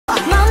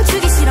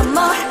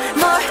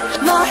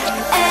more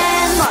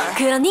and more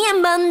그러니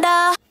한 번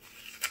더.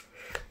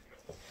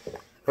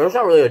 That's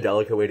not really a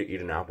delicate way to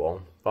eat an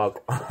apple.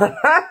 Fuck.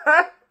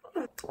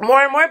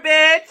 More and more,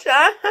 bitch!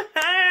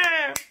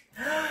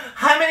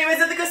 Hi, my name is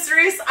Ithaca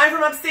Cerise. I'm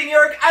from upstate New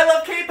York. I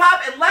love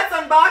K-pop, and let's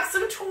unbox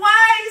them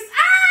twice!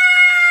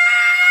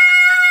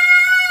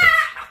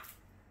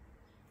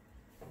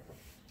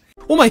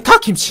 Oh my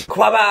god, kimchi!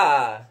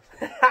 Kwaba!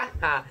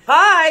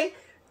 Hi!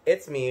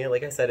 It's me,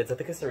 like I said, it's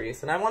Ithaca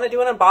Cerise, and I want to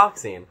do an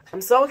unboxing.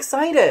 I'm so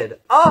excited!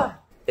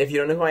 If you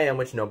don't know who I am,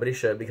 which nobody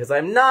should, because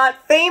I'm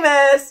not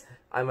famous!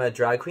 I'm a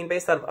drag queen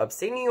based out of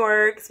upstate New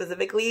York,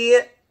 specifically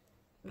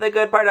the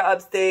good part of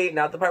upstate,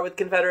 not the part with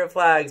Confederate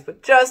flags,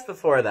 but just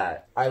before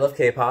that. I love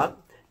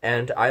K-pop,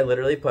 and I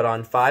literally put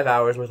on 5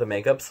 hours worth of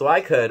makeup so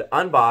I could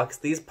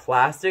unbox these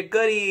plastic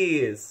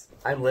goodies.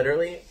 I'm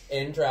literally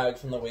in drag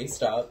from the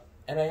waist up,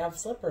 and I have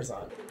slippers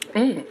on.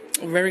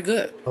 Very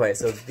good. Okay,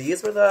 so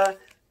these were the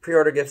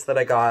pre-order gifts that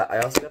I got. I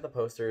also got the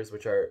posters,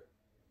 which are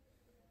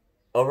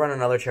over on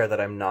another chair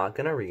that I'm not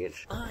gonna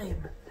reach.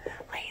 I'm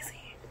lazy.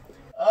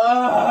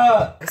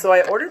 So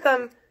I ordered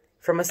them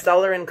from a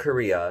seller in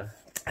Korea.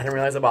 I didn't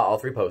realize I bought all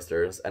 3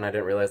 posters, and I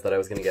didn't realize that I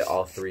was gonna get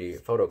all 3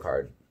 photo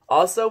cards.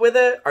 Also with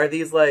it are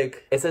these,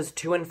 like, it says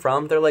to and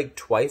from. They're like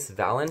twice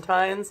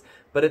Valentine's,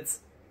 but it's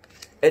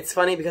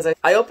funny because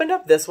I opened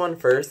up this one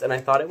first and I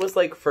thought it was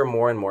like for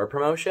more and more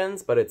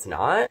promotions, but it's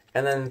not.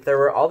 And then there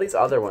were all these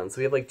other ones. So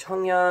we have like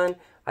Cheongyeon,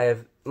 I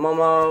have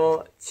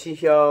Momo,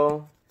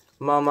 Jihyo,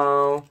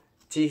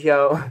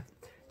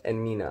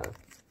 and Mina.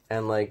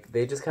 And like,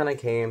 they just kind of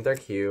came, they're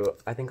cute.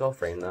 I think I'll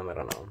frame them, I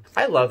don't know.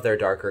 I love their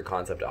darker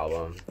concept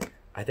album.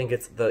 I think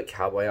it's the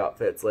cowboy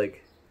outfits,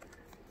 like,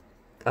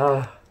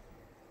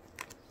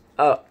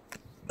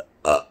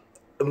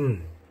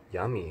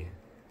 yummy.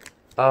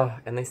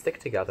 And they stick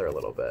together a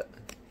little bit.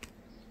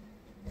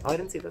 Oh, I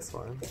didn't see this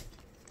one.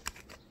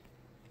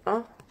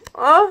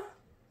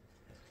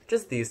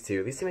 Just these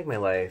two. These two make my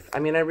life. I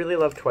mean, I really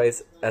love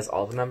Twice as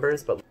all the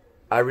members, but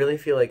I really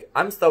feel like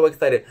I'm so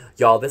excited.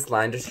 Y'all, this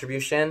line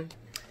distribution,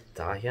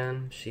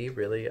 Dahyun,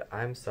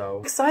 I'm so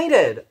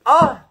excited.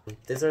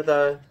 These are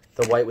the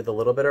white with a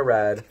little bit of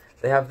red.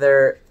 They have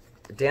their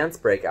dance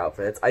break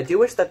outfits. I do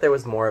wish that there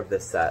was more of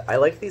this set. I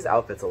like these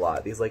outfits a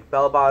lot. These like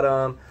bell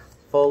bottom,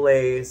 full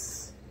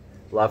lace,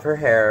 love her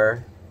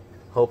hair,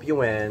 hope you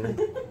win.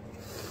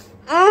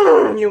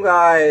 You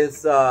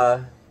guys,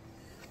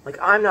 like,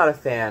 I'm not a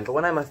fan, but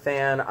when I'm a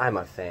fan, I'm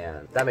a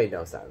fan. That made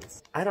no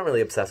sense. I don't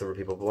really obsess over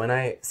people, but when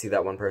I see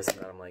that one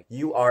person, I'm like,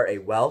 you are a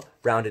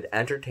well-rounded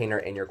entertainer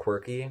and you're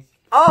quirky.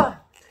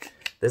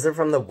 These are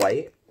from the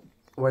white,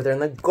 where they're in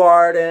the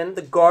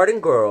garden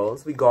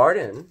girls. We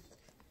garden.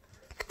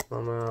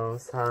 Momo,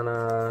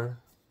 Sana.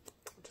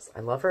 I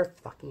love her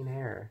fucking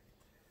hair.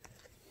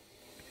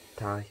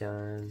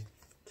 Dahyun,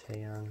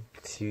 Taeyang,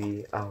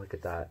 Chi. Oh, look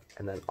at that.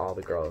 And then all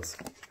the girls.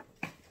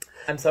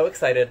 I'm so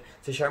excited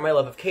to share my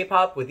love of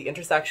K-pop with the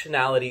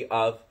intersectionality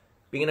of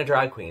being a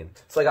drag queen.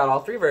 So I got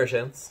all 3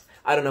 versions.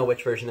 I don't know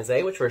which version is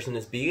A, which version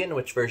is B, and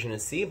which version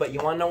is C, but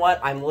you wanna know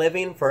what? I'm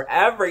living for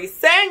every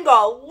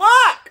single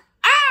look!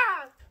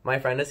 My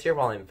friend is here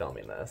while I'm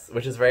filming this,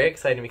 which is very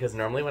exciting because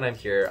normally when I'm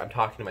here, I'm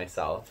talking to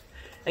myself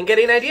and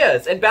getting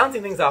ideas and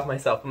bouncing things off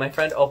myself, but my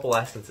friend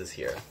Opalescence is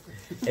here.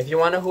 If you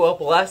wanna know who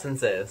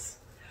Opalescence is,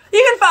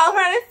 you can follow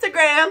her on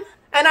Instagram,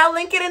 and I'll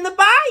link it in the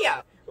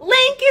bio.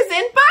 Link is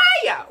in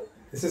bio!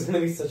 This is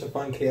going to be such a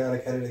fun,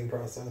 chaotic editing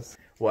process.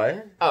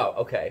 What? Oh,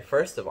 okay.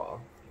 First of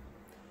all,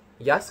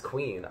 yes,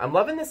 queen. I'm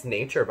loving this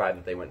nature vibe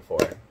that they went for.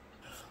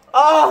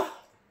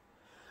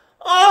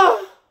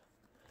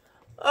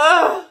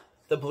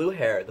 The blue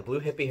hair, the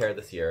blue hippie hair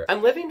this year.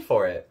 I'm living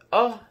for it.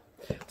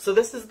 So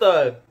this is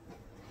the,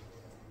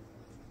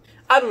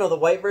 I don't know, the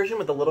white version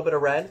with a little bit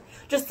of red.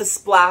 Just a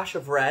splash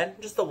of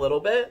red, just a little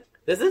bit.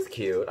 This is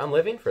cute. I'm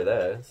living for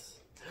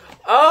this.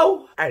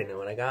 I already know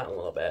what I got in a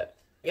little bit.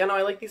 Yeah, no,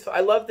 I like these. I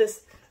love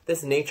this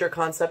nature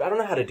concept. I don't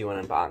know how to do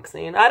an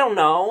unboxing. I don't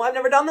know. I've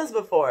never done this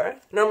before.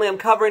 Normally I'm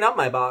covering up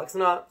my box,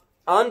 not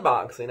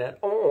unboxing it.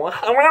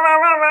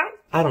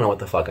 I don't know what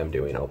the fuck I'm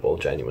doing, Opal,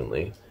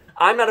 genuinely.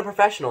 I'm not a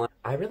professional.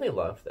 I really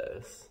love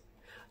this.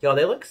 Yo,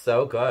 they look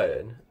so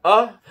good.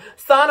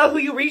 Sana, who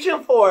you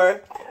reaching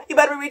for? You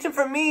better be reaching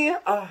for me.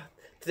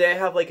 Today I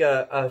have like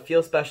a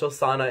Feel Special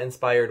Sana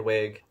inspired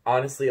wig.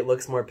 Honestly, it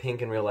looks more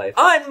pink in real life.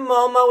 And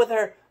Momo with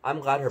her.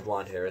 I'm glad her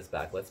blonde hair is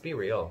back. Let's be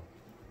real.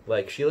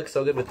 Like, she looks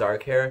so good with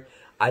dark hair.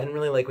 I didn't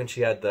really like when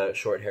she had the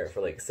short hair for,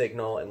 like,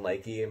 Signal and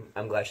Likey.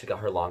 I'm glad she got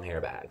her long hair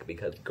back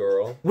because,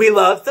 girl, we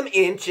love some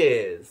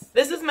inches.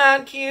 This is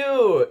mad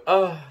cute.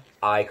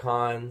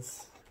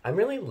 Icons. I'm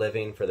really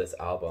living for this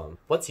album.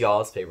 What's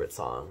y'all's favorite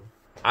song?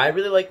 I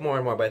really like More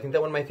and More, but I think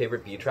that one of my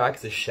favorite B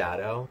tracks is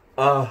Shadow.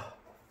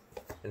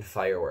 And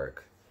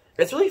Firework.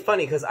 It's really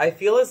funny because I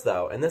feel as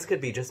though, and this could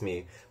be just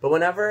me, but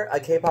whenever a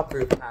K-pop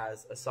group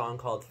has a song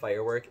called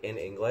Firework in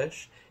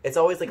English, it's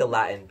always like a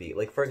Latin beat.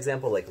 Like, for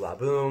example, like La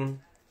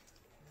Boom.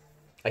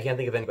 I can't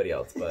think of anybody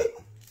else, but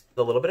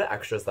the little bit of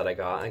extras that I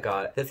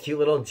got this cute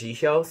little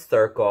Jihyo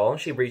circle.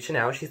 She's reaching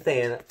out. She's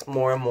saying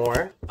more and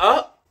more.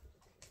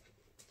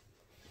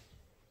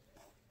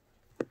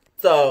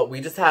 So we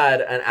just had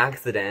an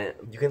accident.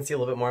 You can see a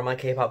little bit more of my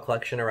K-pop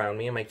collection around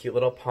me and my cute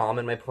little palm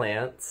and my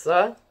plants.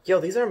 Yo,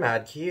 these are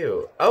mad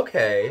cute.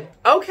 Okay.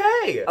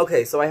 Okay.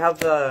 Okay, so I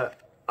have a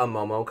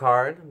Momo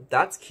card.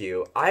 That's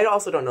cute. I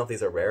also don't know if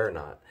these are rare or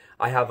not.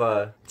 I have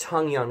a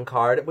Changyun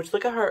card, which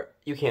look at her.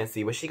 You can't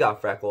see, but she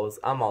got freckles.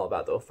 I'm all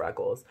about those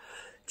freckles.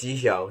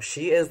 Jihyo,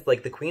 she is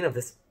like the queen of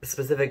this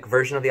specific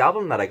version of the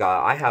album that I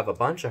got. I have a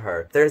bunch of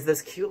her. There's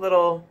this cute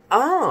little,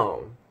 a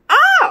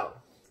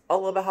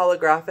little bit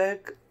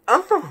holographic.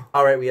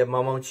 Alright, we have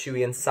Momo,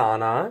 Chewy, and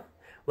Sana.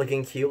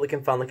 Looking cute,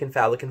 looking fun, looking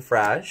fat, looking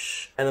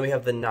fresh. And then we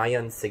have the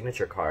Nayeon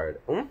signature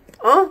card.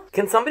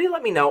 Can somebody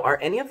let me know, are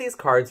any of these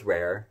cards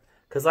rare?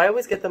 Because I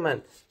always get them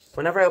and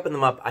whenever I open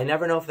them up, I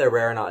never know if they're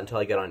rare or not until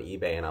I get on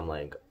eBay and I'm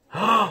like,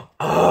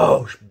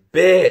 oh,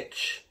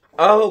 bitch.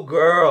 Oh,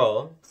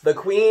 girl. The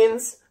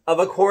queens of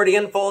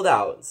accordion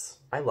fold-outs.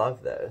 I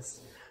love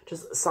this.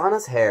 Just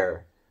Sana's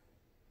hair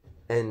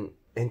and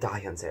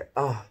Dahyun's hair.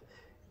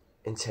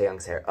 And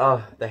Chaeyoung's hair.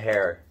 The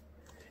hair.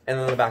 And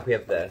then on the back we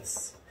have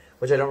this,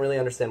 which I don't really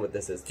understand what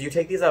this is. Do you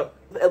take these out?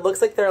 It looks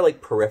like they're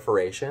like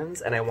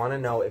perforations, and I want to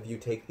know if you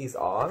take these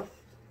off.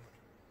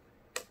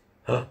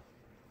 I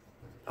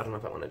don't know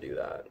if I want to do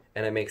that.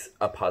 And it makes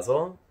a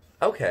puzzle.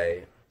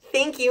 Okay.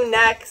 Thank you,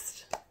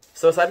 next!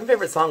 So aside from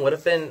favorite song, what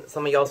have been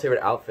some of y'all's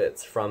favorite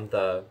outfits from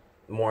the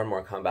More and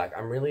More comeback?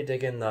 I'm really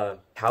digging the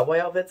cowboy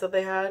outfits that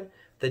they had.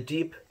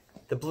 The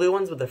blue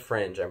ones with the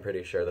fringe, I'm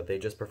pretty sure, that they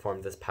just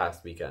performed this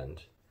past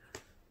weekend.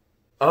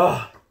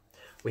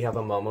 We have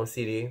a Momo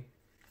CD.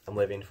 I'm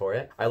living for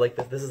it. I like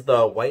this. This is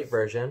the white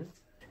version.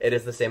 It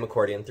is the same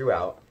accordion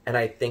throughout. And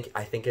I think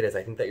it is.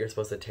 I think that you're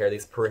supposed to tear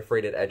these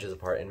perforated edges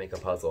apart and make a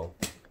puzzle.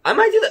 I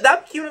might do that.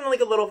 That's cute in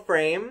like a little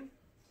frame.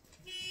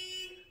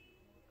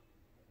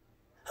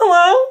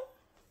 Hello?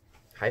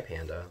 Hi,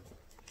 Panda.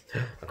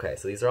 Okay,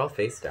 so these are all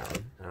face down.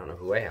 I don't know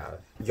who I have.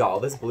 Y'all,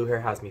 this blue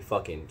hair has me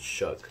fucking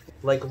shook.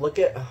 Like, look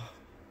at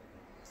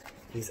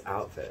these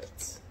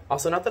outfits.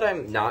 Also, not that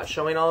I'm not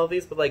showing all of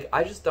these, but like,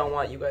 I just don't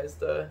want you guys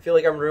to feel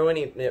like I'm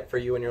ruining it for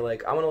you and you're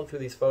like, I want to look through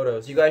these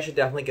photos. You guys should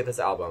definitely get this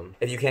album.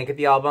 If you can't get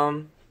the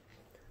album,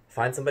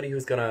 find somebody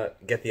who's gonna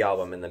get the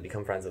album and then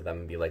become friends with them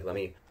and be like, let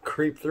me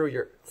creep through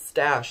your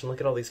stash and look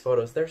at all these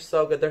photos. They're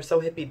so good. They're so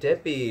hippy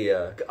dippy.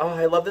 Oh,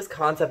 I love this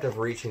concept of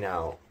reaching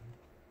out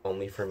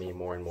only for me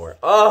more and more.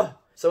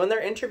 So in their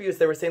interviews,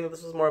 they were saying that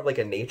this was more of like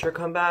a nature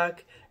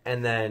comeback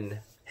and then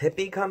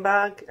hippie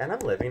comeback, and I'm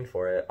living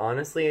for it.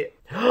 Honestly,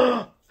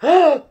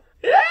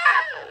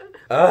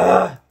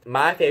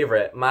 my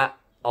favorite, my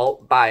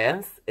alt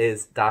bias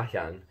is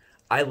Dahyun.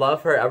 I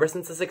love her ever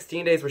since the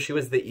 16 days where she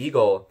was the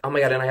eagle. Oh my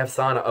god, and I have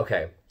Sana.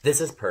 Okay, this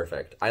is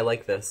perfect. I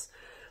like this.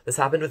 This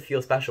happened with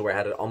Feel Special where I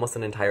had almost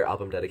an entire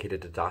album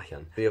dedicated to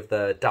Dahyun. We have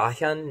the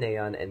Dahyun,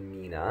 Nayeon, and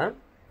Mina.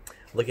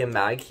 Looking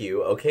mad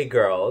cute. Okay,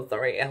 girls.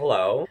 Alright,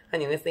 hello.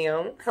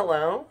 안녕하세요.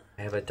 Hello.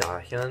 I have a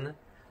Dahyun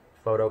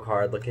photo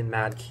card looking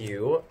mad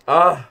cute.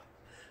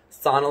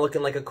 Sana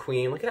looking like a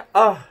queen. Look at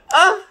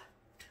it.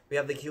 We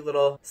have the cute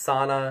little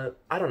Sana.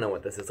 I don't know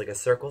what this is. Like a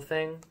circle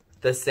thing.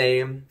 The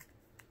same.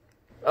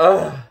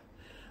 I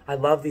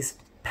love these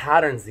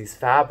patterns, these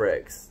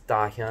fabrics.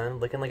 Dahyun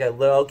looking like a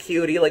little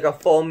cutie, like a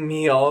full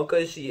meal,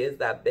 because she is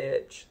that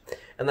bitch.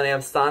 And then I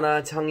have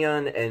Sana,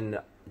 Changyun, and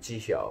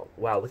Jihyo.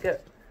 Wow, look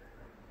at...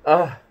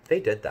 they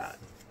did that.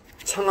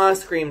 Changha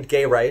screamed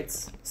gay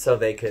rights so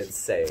they could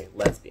say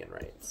lesbian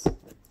rights.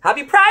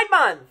 Happy Pride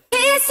Month!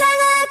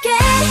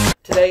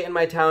 Today in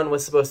my town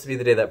was supposed to be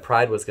the day that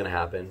Pride was going to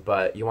happen,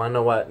 but you want to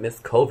know what? Miss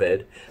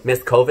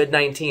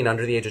COVID-19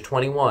 under the age of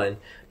 21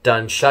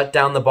 done shut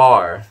down the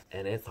bar,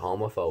 and it's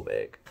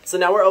homophobic. So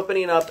now we're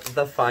opening up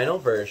the final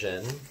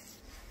version.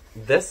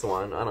 This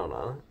one, I don't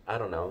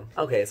know.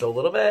 Okay, so a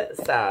little bit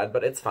sad,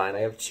 but it's fine.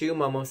 I have 2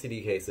 Momo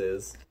CD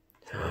cases.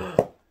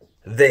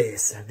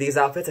 These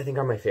outfits I think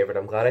are my favorite.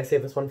 I'm glad I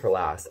saved this one for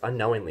last.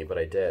 Unknowingly, but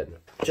I did.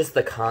 Just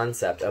the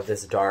concept of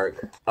this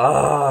dark...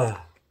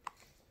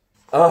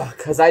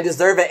 cause I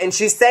deserve it. And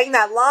she's saying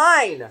that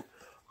line!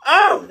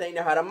 They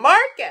know how to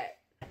market!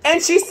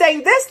 And she's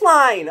saying this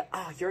line!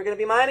 You're gonna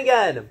be mine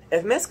again!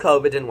 If Miss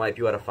COVID didn't wipe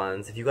you out of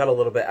funds, if you got a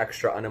little bit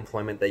extra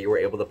unemployment that you were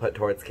able to put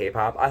towards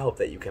K-pop, I hope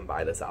that you can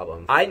buy this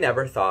album. I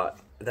never thought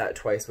that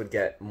Twice would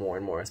get more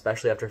and more,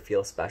 especially after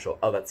Feel Special.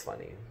 Oh, that's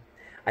funny.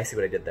 I see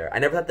what I did there. I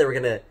never thought they were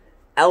gonna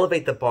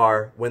elevate the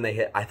bar when they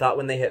hit... I thought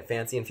when they hit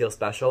Fancy and Feel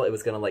Special, it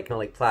was gonna like kind of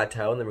like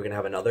plateau and then we're gonna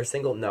have another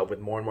single. No, with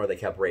more and more they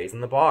kept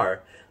raising the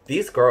bar.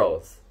 These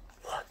girls,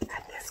 look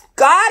at this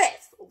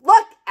goddess!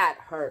 Look at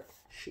her!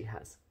 She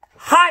has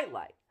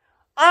highlight.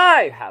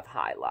 I have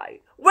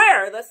highlight.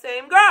 We're the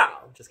same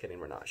girl! Just kidding,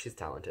 we're not. She's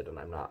talented and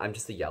I'm not. I'm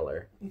just a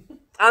yeller.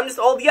 I'm just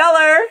old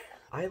yeller!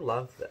 I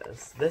love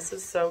this. This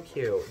is so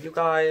cute. You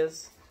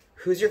guys,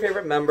 who's your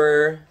favorite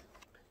member?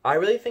 I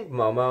really think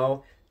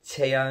Momo,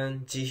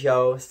 Chaeyoung,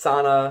 Jihyo,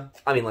 Sana.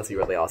 I mean, let's be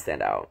real, they all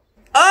stand out.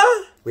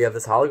 We have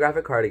this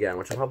holographic cardigan,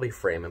 which I'll probably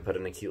frame and put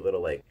in a cute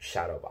little, like,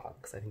 shadow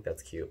box. I think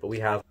that's cute. But we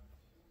have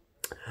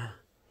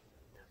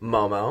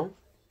Momo.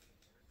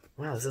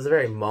 Wow, this is a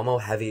very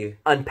Momo-heavy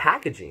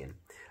unpackaging.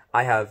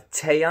 I have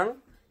Chaeyoung,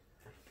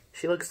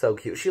 She looks so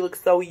cute. She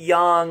looks so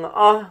young.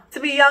 Oh, to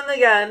be young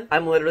again.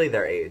 I'm literally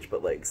their age,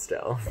 but like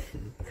still.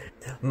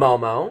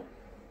 Momo.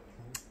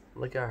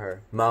 Look at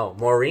her.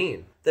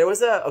 Maureen. There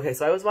was okay,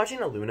 so I was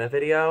watching a Luna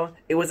video.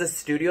 It was a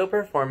studio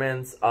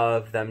performance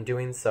of them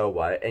doing So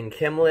What, and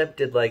Kim Lip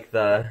did like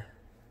the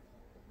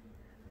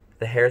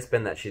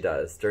hairspin that she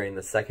does during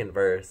the second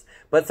verse.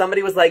 But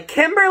somebody was like,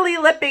 Kimberly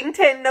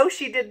Lippington, no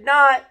she did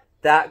not.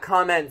 That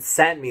comment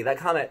sent me, that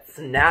comment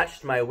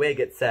snatched my wig.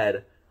 It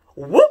said,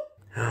 whoop!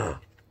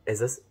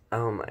 Is this,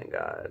 oh my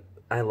god.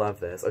 I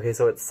love this. Okay,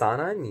 so it's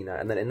Sana and Nina,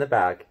 and then in the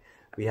back,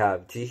 we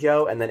have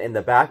Jihyo, and then in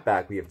the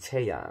back we have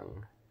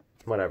Chaeyoung.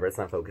 Whatever, it's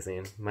not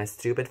focusing. My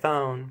stupid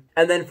phone.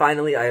 And then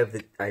finally, I have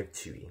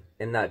Chewie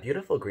in that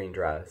beautiful green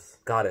dress.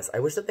 Goddess, I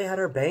wish that they had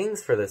her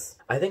bangs for this.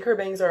 I think her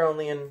bangs are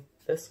only in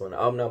this one.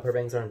 Oh no, her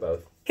bangs are in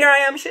both. Here I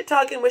am shit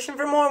talking, wishing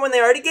for more when they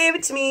already gave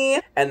it to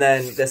me. And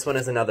then this one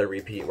is another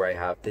repeat where I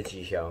have the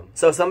Jihyo.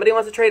 So if somebody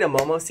wants to trade a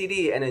Momo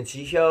CD and a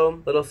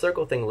Jihyo little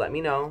circle thing, let me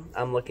know.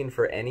 I'm looking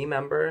for any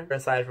member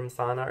aside from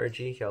Sana or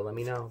Jihyo. Let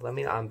me know. Let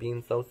me know. I'm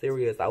being so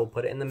serious. I will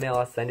put it in the mail.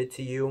 I'll send it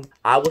to you.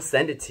 I will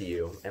send it to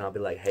you. And I'll be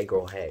like, hey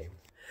girl, hey.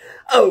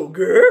 Oh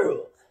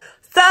girl.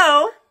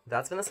 So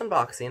that's been this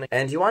unboxing.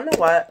 And you want to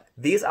know what?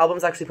 These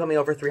albums actually put me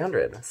over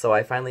 300. So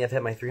I finally have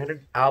hit my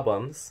 300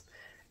 albums.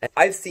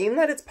 I've seen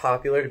that it's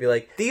popular to be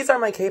like, these are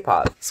my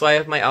K-pop. So I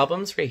have my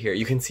albums right here.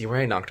 You can see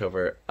where I knocked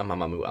over a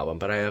Mamamoo album,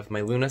 but I have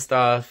my Luna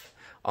stuff,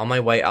 all my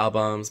white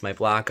albums, my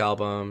black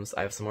albums.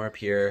 I have some more up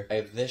here. I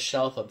have this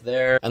shelf up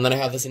there. And then I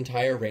have this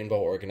entire rainbow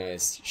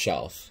organized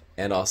shelf.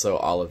 And also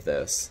all of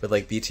this with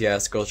like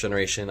BTS, Girls'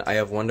 Generation. I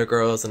have Wonder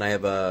Girls and I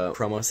have a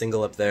promo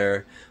single up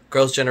there.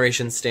 Girls'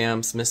 Generation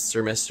stamps,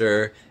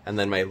 Mr. And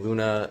then my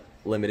Luna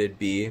Limited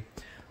B.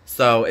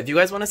 So if you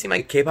guys want to see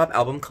my K-pop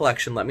album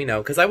collection, let me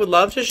know, because I would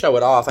love to show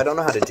it off. I don't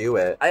know how to do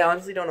it. I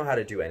honestly don't know how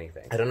to do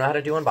anything. I don't know how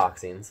to do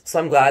unboxings. So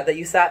I'm glad that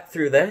you sat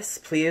through this.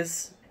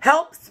 Please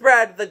help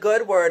spread the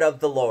good word of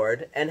the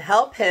Lord and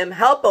help him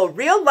help a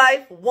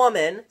real-life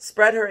woman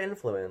spread her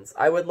influence.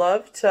 I would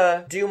love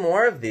to do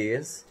more of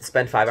these.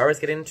 Spend 5 hours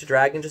getting into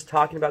drag and just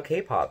talking about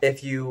K-pop.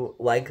 If you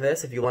like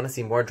this, if you want to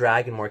see more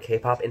drag and more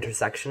K-pop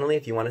intersectionally,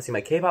 if you want to see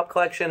my K-pop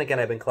collection, again,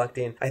 I've been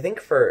collecting, I think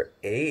for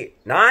 9.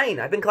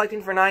 I've been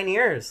collecting for 9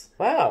 years.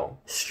 Wow.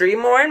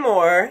 Stream more and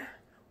more.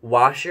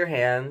 Wash your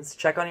hands.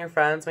 Check on your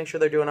friends. Make sure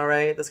they're doing all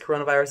right. This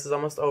coronavirus is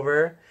almost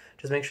over.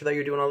 Just make sure that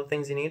you're doing all the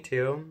things you need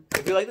to.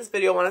 If you like this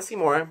video and want to see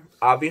more,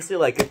 obviously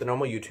like it, the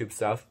normal YouTube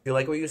stuff. If you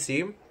like what you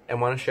see and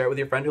want to share it with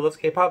your friend who loves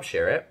K-pop,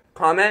 share it.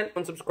 Comment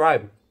and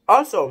subscribe.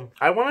 Also,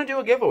 I want to do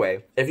a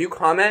giveaway. If you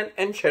comment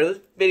and share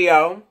this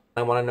video,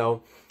 I want to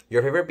know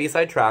your favorite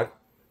B-side track,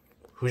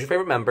 who's your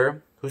favorite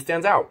member, who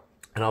stands out.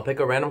 And I'll pick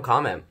a random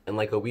comment in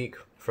like a week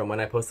from when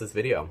I post this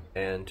video.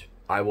 And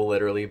I will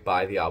literally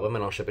buy the album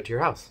and I'll ship it to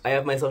your house. I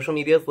have my social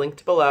medias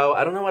linked below.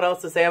 I don't know what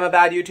else to say. I'm a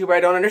bad YouTuber. I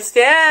don't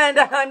understand.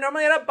 I'm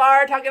normally at a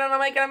bar talking on a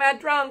mic and I'm mad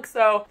drunk.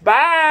 So,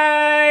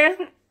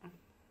 bye!